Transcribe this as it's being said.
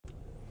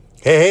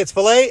Hey, it's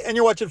Filet, and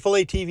you're watching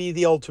Filet TV,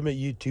 the ultimate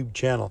YouTube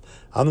channel.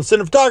 I'm the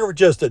cinematographer,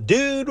 just a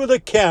dude with a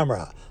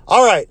camera.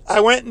 All right,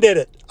 I went and did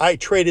it. I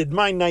traded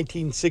my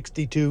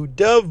 1962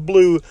 Dove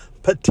Blue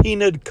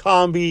patinaed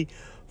combi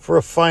for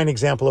a fine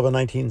example of a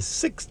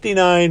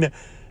 1969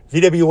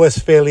 VW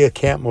Westphalia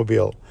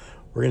Campmobile.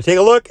 We're going to take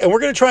a look, and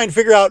we're going to try and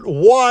figure out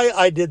why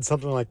I did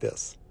something like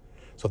this.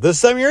 So if this is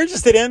something you're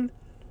interested in,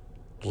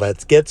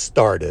 let's get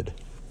started.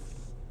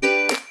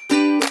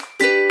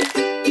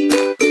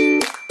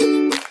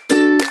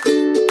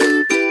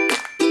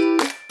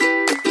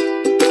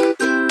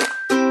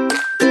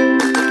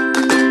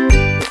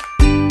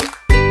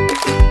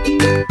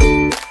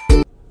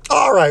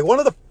 All right, one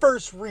of the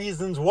first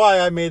reasons why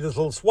I made this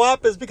little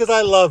swap is because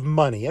I love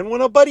money. And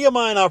when a buddy of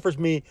mine offers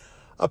me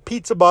a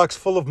pizza box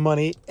full of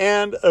money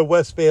and a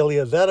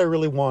Westphalia that I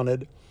really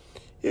wanted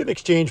in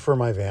exchange for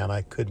my van,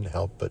 I couldn't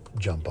help but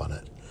jump on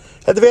it.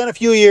 Had the van a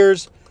few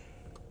years,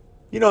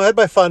 had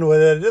my fun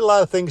with it. I did a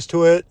lot of things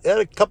to it. It had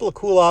a couple of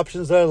cool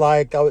options that I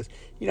liked. I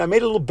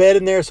made a little bed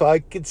in there so I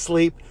could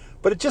sleep,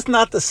 but it's just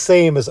not the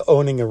same as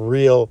owning a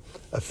real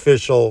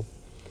official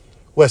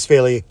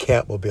Westphalia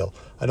Campmobile.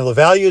 I know the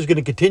value is going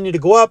to continue to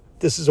go up.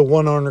 This is a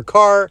one-owner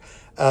car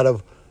out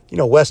of,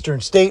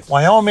 Western State,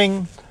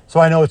 Wyoming.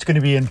 So I know it's going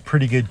to be in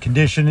pretty good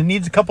condition. It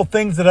needs a couple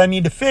things that I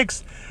need to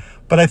fix.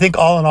 But I think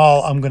all in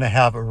all, I'm going to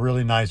have a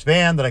really nice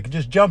van that I can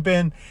just jump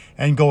in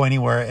and go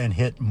anywhere and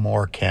hit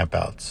more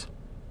campouts.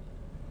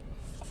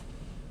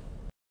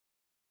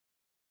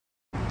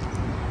 All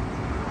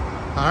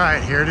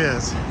right, here it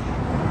is.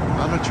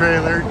 On the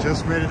trailer,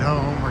 just made it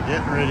home. We're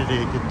getting ready to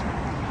get the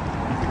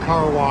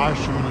car wash.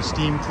 I'm going to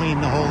steam clean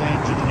the whole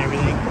engine and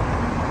everything.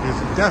 It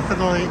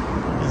definitely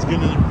is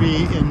going to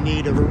be in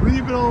need of a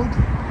rebuild.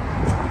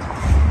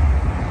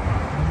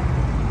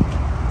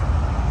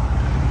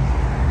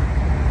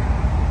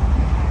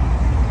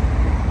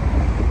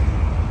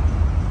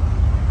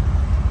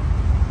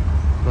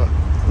 But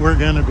we're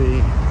going to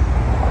be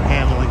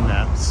handling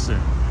that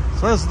soon.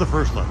 So this is the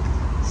first look.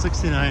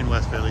 69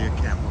 Westphalia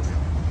Campmobile.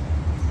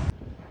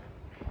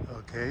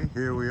 Okay,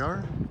 here we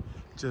are.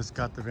 Just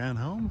got the van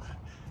home.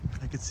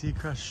 I could see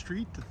across the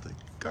street that the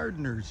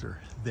gardeners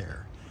are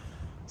there.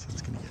 So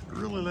it's going to get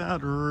really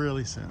loud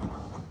really soon.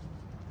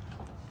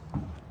 I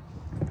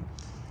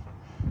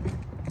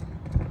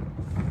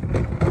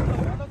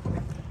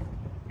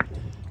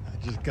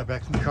just got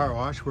back from the car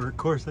wash where, of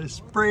course, I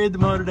sprayed the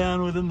motor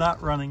down with it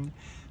not running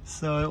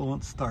so it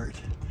won't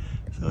start.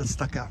 So it's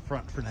stuck out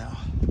front for now.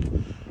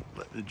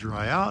 Let it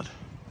dry out.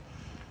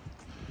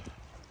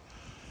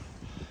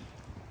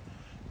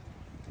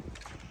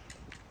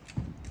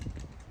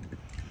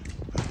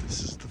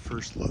 This is the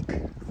first look.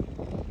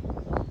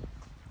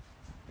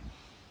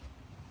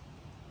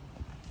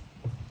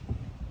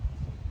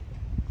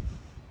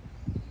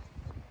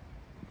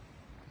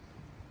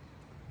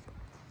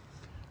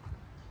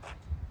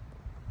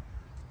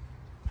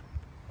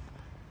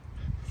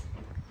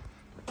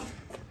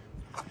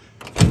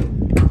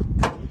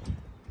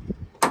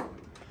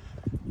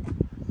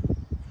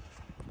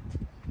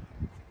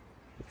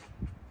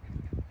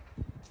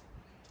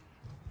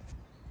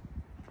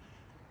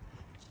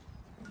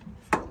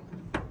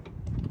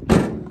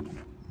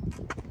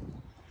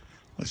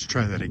 Let's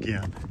try that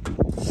again.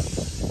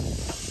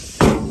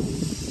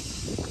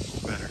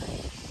 Better.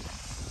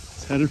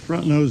 It's had its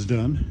front nose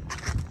done.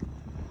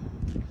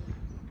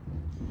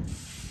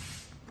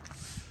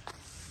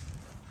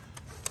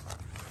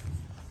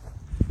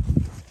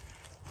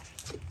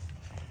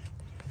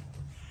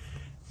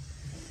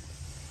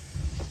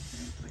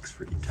 Looks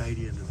pretty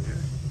tidy under there.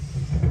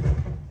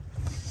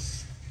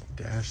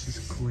 Dash is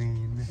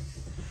clean.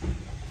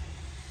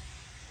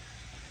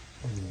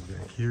 And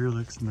back here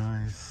looks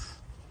nice.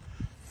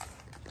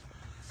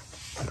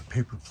 Got a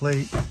paper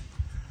plate,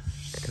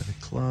 got a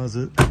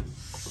closet,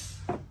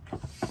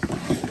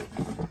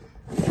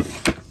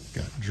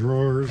 got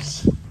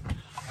drawers,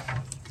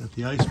 got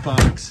the ice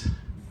box,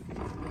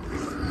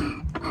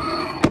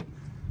 got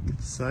the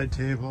side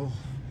table,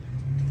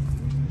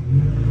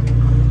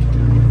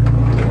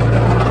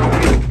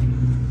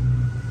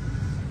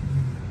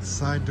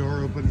 side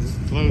door opens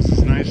and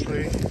closes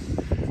nicely.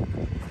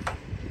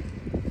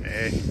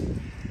 Hey,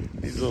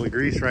 needs a little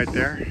grease right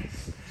there.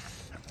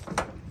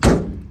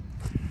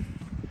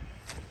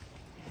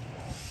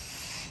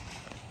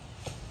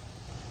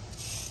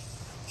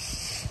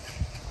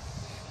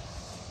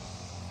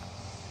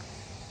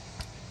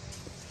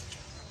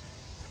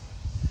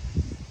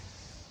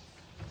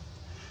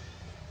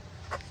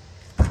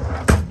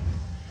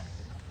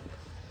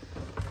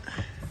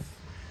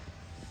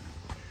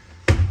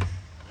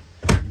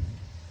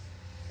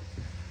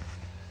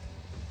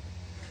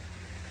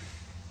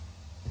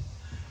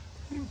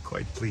 I'm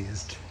quite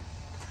pleased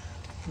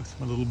with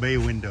my little bay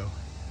window.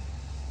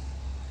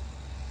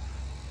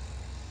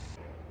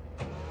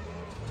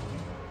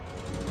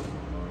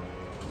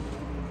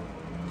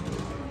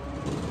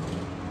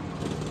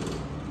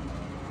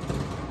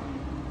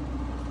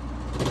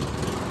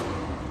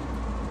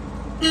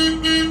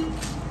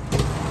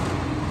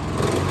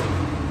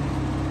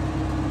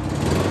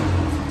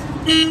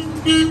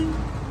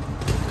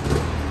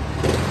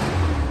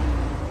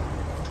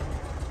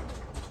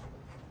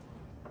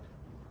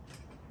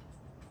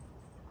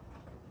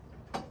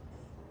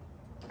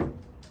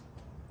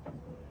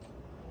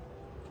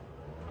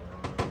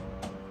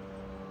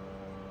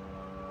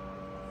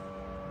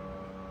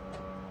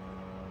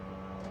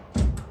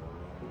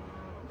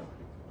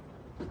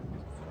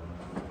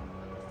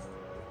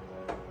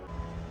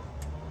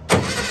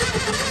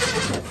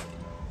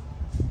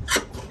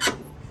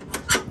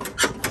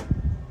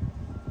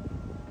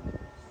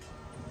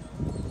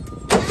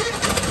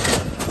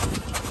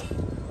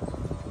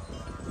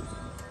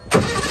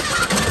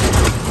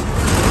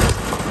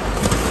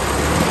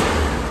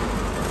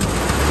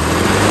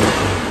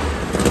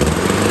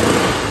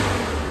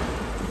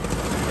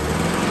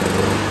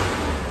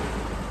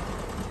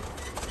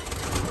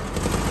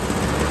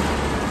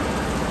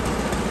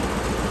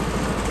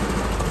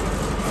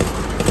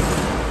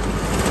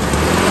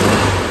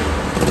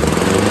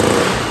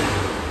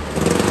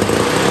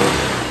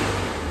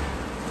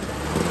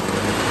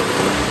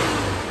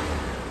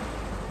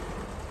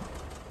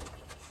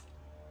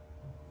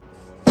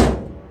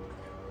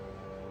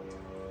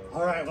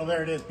 All right, well,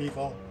 there it is,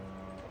 people.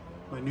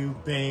 My new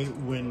bay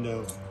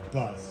window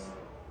bus.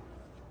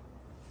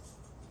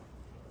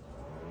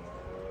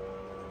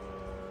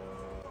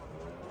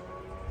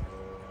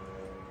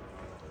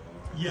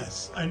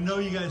 Yes, I know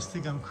you guys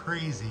think I'm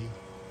crazy,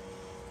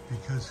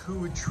 because who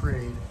would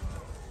trade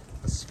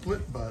a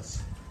split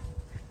bus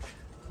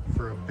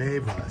for a bay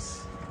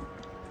bus?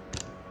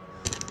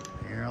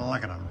 Here,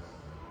 look at them.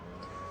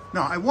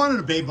 No, I wanted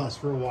a bay bus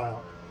for a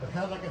while. I've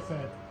had, like I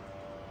said,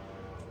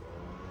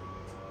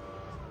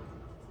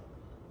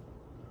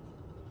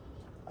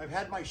 I've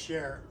had my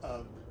share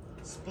of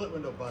split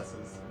window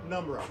buses, a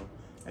number of them.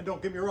 And don't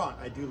get me wrong,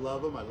 I do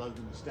love them. I love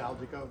the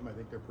nostalgic of them. I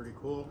think they're pretty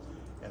cool.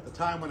 At the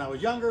time when I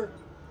was younger,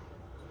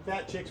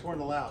 fat chicks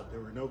weren't allowed. There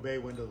were no bay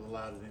windows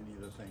allowed in any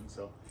of the things.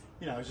 So,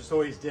 you know, I just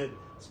always did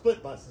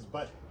split buses,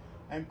 but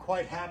I'm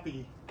quite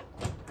happy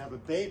to have a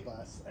bay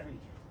bus. I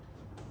mean,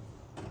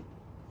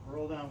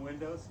 roll down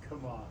windows,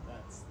 come on,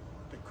 that's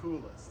the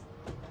coolest.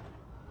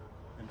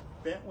 And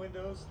bent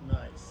windows,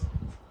 nice.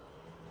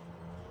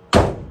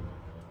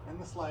 And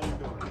the sliding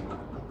door.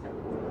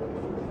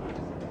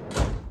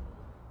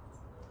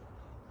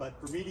 But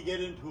for me to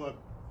get into a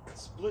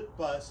split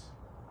bus,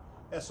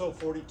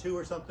 SO42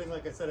 or something,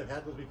 like I said, I've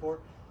had those before,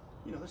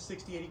 you know, they're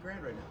 60, 80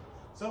 grand right now.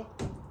 So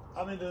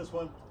I'm into this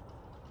one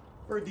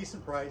for a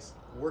decent price,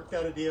 worked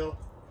out a deal,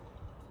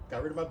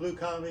 got rid of my blue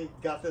economy,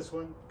 got this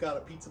one, got a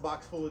pizza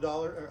box full of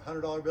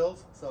 $100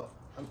 bills. So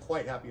I'm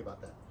quite happy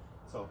about that.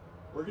 So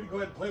we're gonna go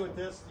ahead and play with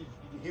this.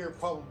 You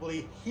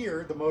probably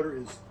hear the motor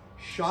is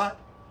shot.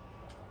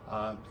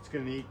 It's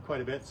gonna need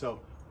quite a bit. So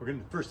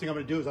first thing I'm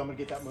gonna do is I'm gonna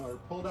get that motor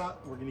pulled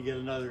out. We're gonna get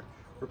another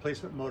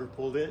replacement motor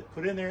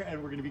put in there,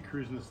 and we're gonna be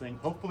cruising this thing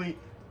hopefully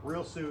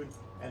real soon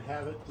and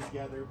have it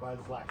together by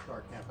the Black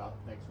Star camp out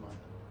next month.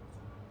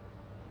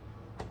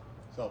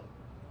 So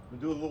we'll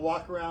do a little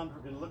walk around.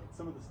 We're gonna look at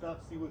some of the stuff,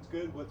 see what's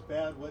good, what's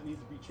bad, what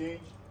needs to be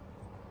changed.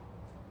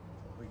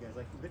 Hope you guys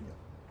like the video.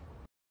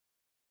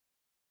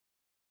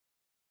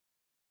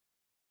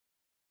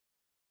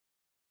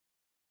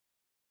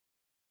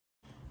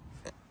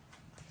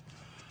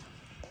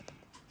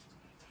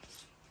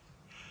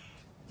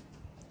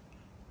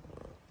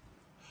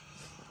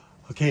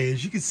 Okay,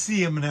 as you can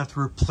see, I'm gonna have to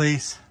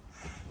replace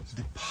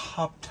the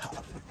pop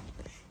top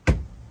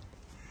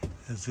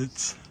as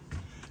it's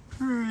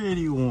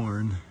pretty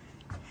worn.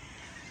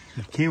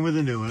 It came with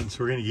a new one,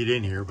 so we're gonna get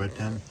in here, but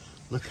then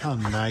look how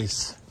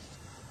nice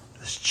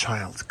this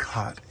child's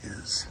cot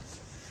is.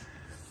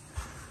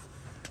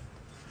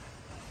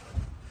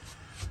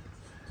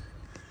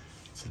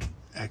 It's in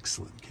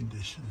excellent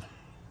condition.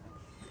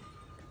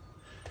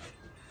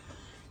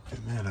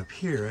 And then up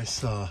here, I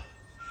saw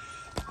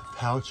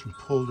pouch and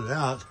pulled it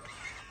out,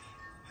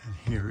 and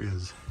here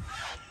is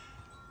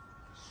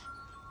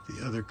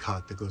the other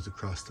cot that goes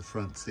across the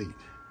front seat.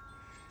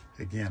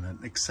 Again, an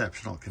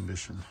exceptional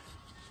condition.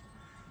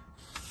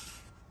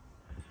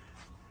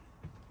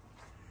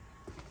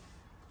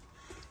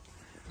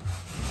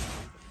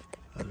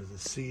 Under the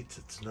seats,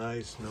 it's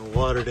nice, no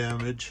water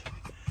damage.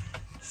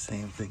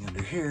 Same thing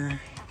under here.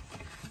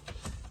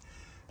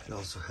 It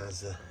also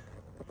has a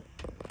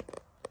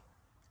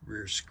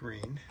rear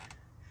screen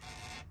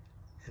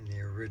and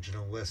the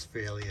original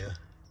Westphalia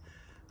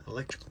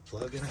electrical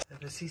plug, and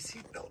I see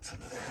seat belts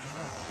under there.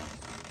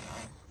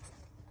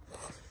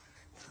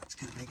 That's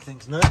gonna make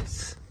things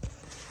nice.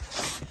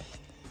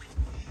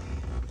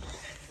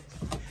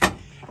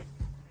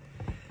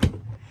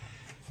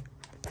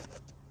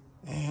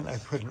 And I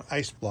put an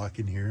ice block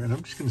in here, and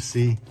I'm just gonna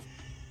see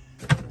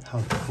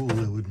how cool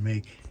it would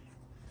make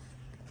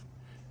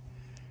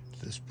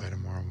this by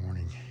tomorrow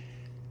morning.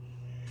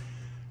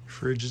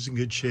 Fridge is in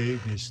good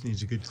shape, it just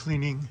needs a good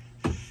cleaning.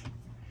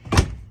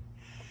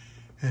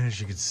 And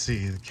as you can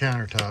see, the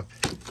countertop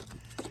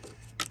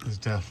has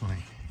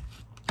definitely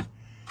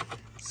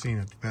seen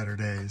its better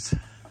days.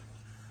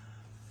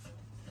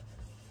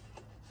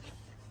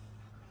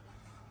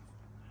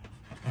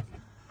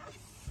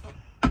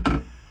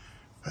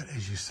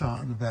 you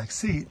saw in the back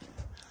seat,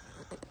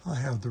 I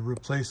have the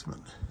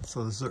replacement.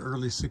 So this is an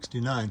early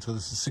 69. So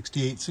this is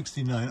 68,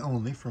 69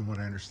 only from what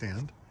I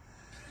understand.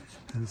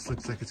 And this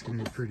looks like it's going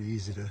to be pretty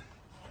easy to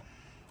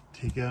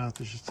take out.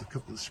 There's just a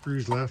couple of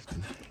screws left.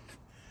 And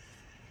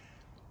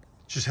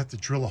just have to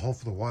drill a hole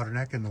for the water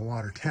neck and the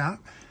water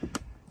tap.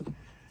 And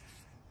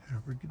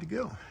we're good to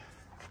go.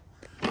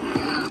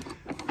 I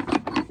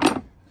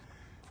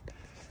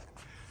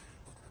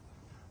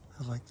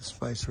like the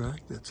spice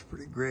rack. That's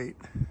pretty great.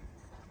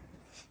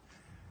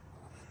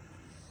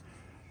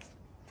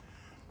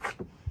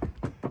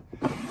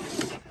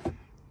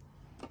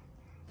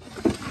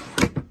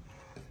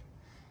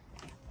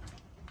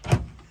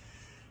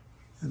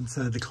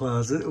 Inside the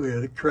closet, we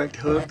have the correct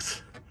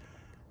hooks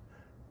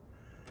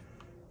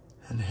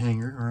and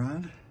hanger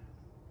rod.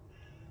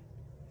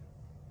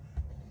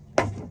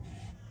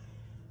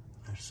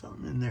 There's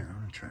something in there. I'm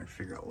gonna try and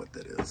figure out what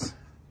that is.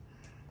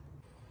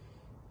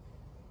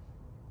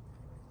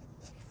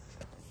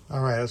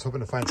 All right, I was hoping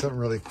to find something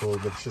really cool,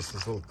 but it's just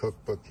this little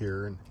cookbook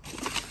here and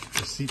a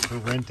receipt for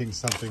renting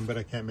something, but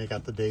I can't make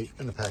out the date,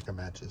 and a pack of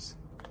matches.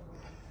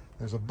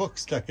 There's a book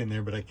stuck in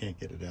there, but I can't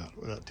get it out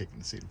without taking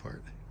the seat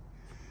apart.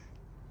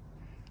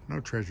 No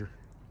treasure.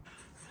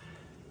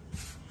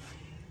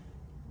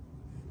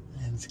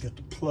 And it's got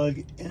the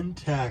plug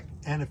intact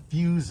and a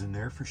fuse in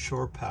there for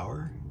shore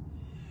power.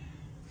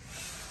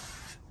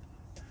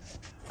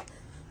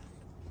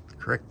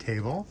 Correct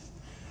table.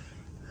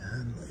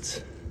 And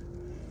let's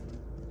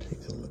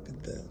take a look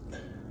at that.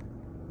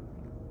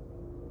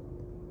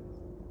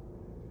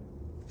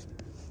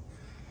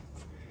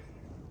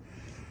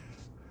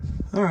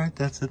 All right,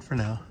 that's it for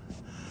now.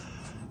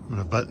 I'm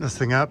gonna button this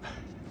thing up,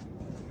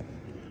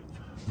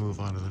 move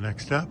on to the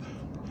next step,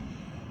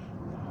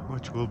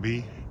 which will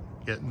be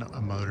getting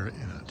a motor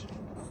in it.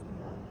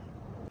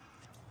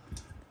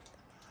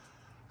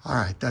 All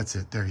right, that's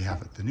it. There you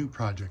have it. The new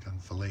project on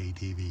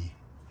philatv.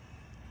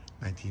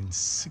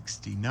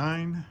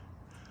 1969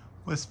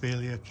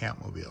 Westy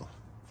Campmobile.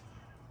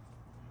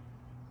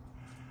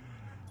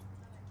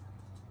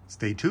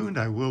 Stay tuned.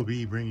 I will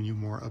be bringing you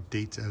more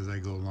updates as I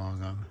go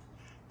along on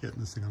getting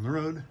this thing on the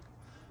road.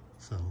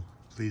 So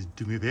please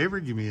do me a favor.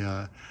 Give me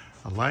a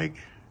like,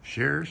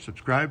 share,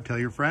 subscribe, tell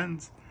your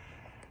friends.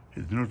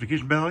 Hit the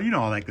notification bell. You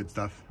know all that good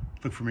stuff.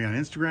 Look for me on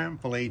Instagram,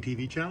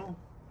 philatv channel.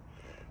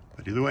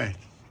 But either way,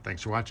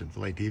 thanks for watching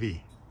philatv.